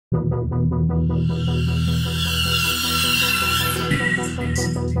In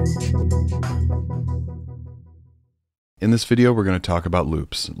this video, we're going to talk about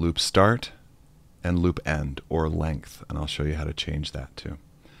loops. Loop start and loop end, or length, and I'll show you how to change that too.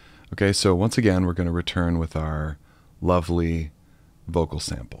 Okay, so once again, we're going to return with our lovely vocal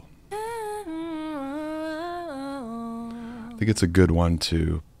sample. I think it's a good one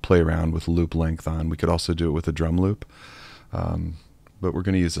to play around with loop length on. We could also do it with a drum loop, but we're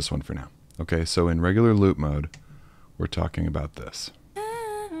going to use this one for now. Okay, so in regular loop mode, we're talking about this.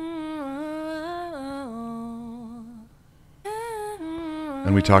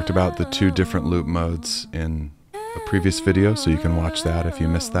 And we talked about the two different loop modes in a previous video, so you can watch that if you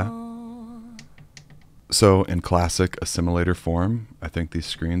missed that. So in classic assimilator form, I think these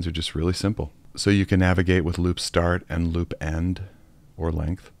screens are just really simple. So you can navigate with loop start and loop end, or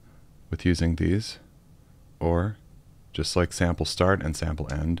length, with using these. Or, just like sample start and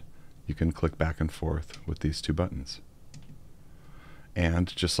sample end, you can click back and forth with these two buttons. And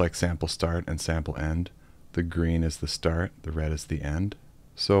just like sample start and sample end, the green is the start, the red is the end.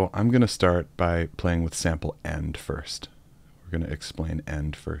 So I'm going to start by playing with sample end first. We're going to explain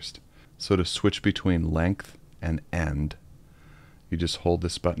end first. So to switch between length and end, you just hold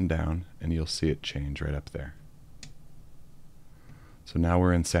this button down and you'll see it change right up there. So now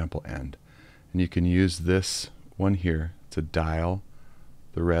we're in sample end. And you can use this one here to dial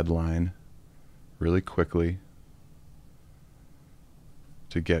the red line really quickly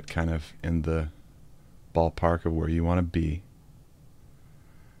to get kind of in the ballpark of where you want to be.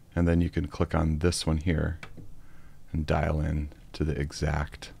 And then you can click on this one here and dial in to the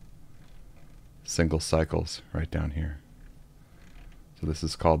exact single cycles right down here. So this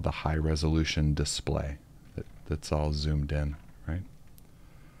is called the high resolution display. That's all zoomed in, right?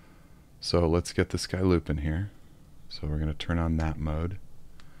 So let's get this guy looping here. So we're going to turn on that mode.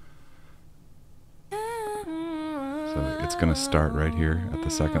 So it's going to start right here at the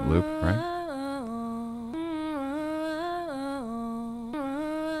second loop, right?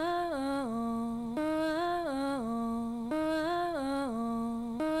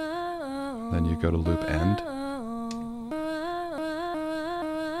 Then you go to loop end,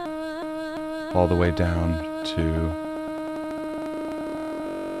 all the way down to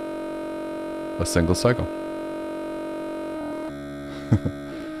a single cycle.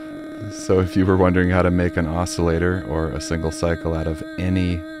 So if you were wondering how to make an oscillator or a single cycle out of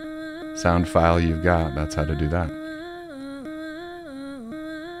any sound file you've got, that's how to do that.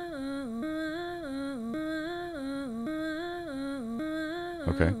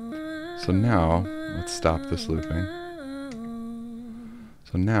 Okay. So now, let's stop this looping.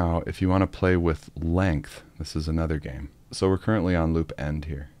 So now, if you want to play with length, this is another game. So we're currently on loop end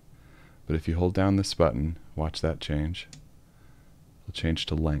here. But if you hold down this button, watch that change. It'll change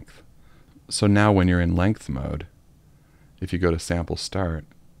to length. So now when you're in length mode, if you go to sample start,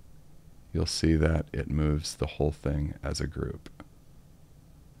 you'll see that it moves the whole thing as a group,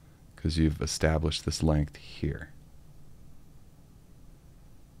 because you've established this length here.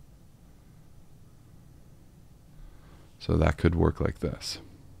 So that could work like this.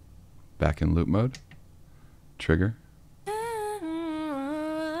 Back in loop mode, trigger.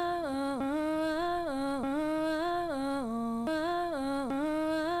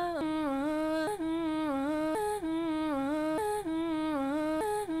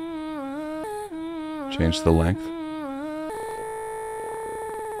 Change the length.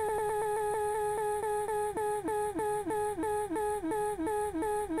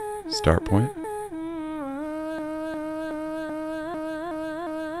 Start point.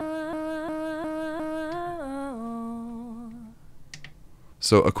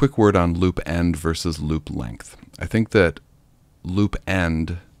 So a quick word on loop end versus loop length. I think that loop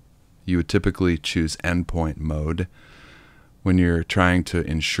end, you would typically choose endpoint mode when you're trying to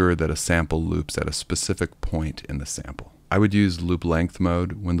ensure that a sample loops at a specific point in the sample. I would use loop length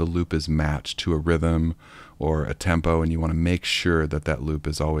mode when the loop is matched to a rhythm or a tempo and you want to make sure that that loop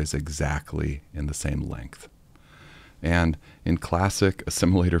is always exactly in the same length. And in classic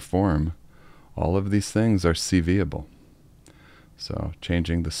assimilator form, all of these things are CVable. So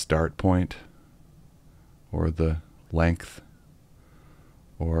changing the start point or the length,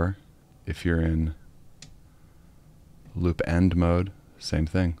 or if you're in loop end mode, same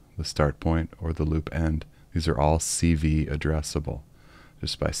thing, the start point or the loop end. These are all CV addressable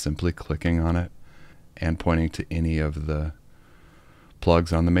just by simply clicking on it and pointing to any of the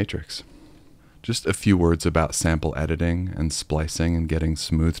plugs on the matrix. Just a few words about sample editing and splicing and getting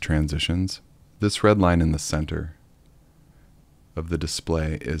smooth transitions. This red line in the center of the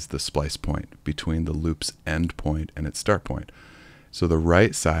display is the splice point between the loop's end point and its start point. So the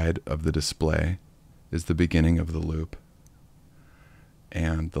right side of the display is the beginning of the loop,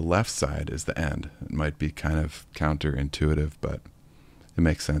 and the left side is the end. It might be kind of counterintuitive, but it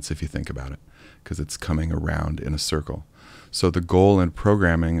makes sense if you think about it, because it's coming around in a circle. So the goal in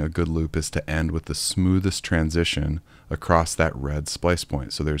programming a good loop is to end with the smoothest transition across that red splice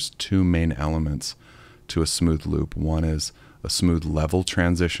point. So there's two main elements to a smooth loop. One is a smooth level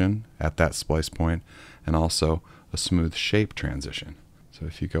transition at that splice point, and also a smooth shape transition. So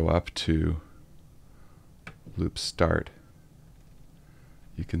if you go up to loop start,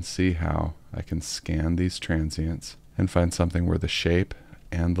 you can see how I can scan these transients and find something where the shape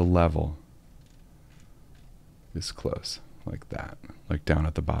and the level is close, like that, like down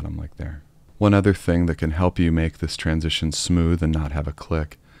at the bottom, like there. One other thing that can help you make this transition smooth and not have a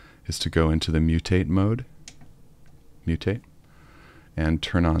click is to go into the mutate mode, mutate, and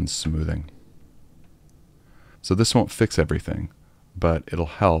turn on smoothing. So this won't fix everything, but it'll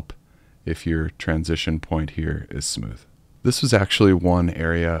help if your transition point here is smooth. This was actually one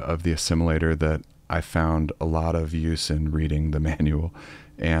area of the Assimil8or that I found a lot of use in reading the manual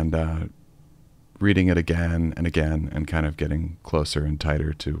and reading it again and again and kind of getting closer and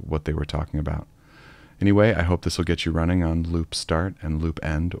tighter to what they were talking about. Anyway, I hope this will get you running on loop start and loop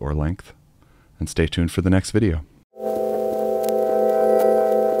end or length, and stay tuned for the next video.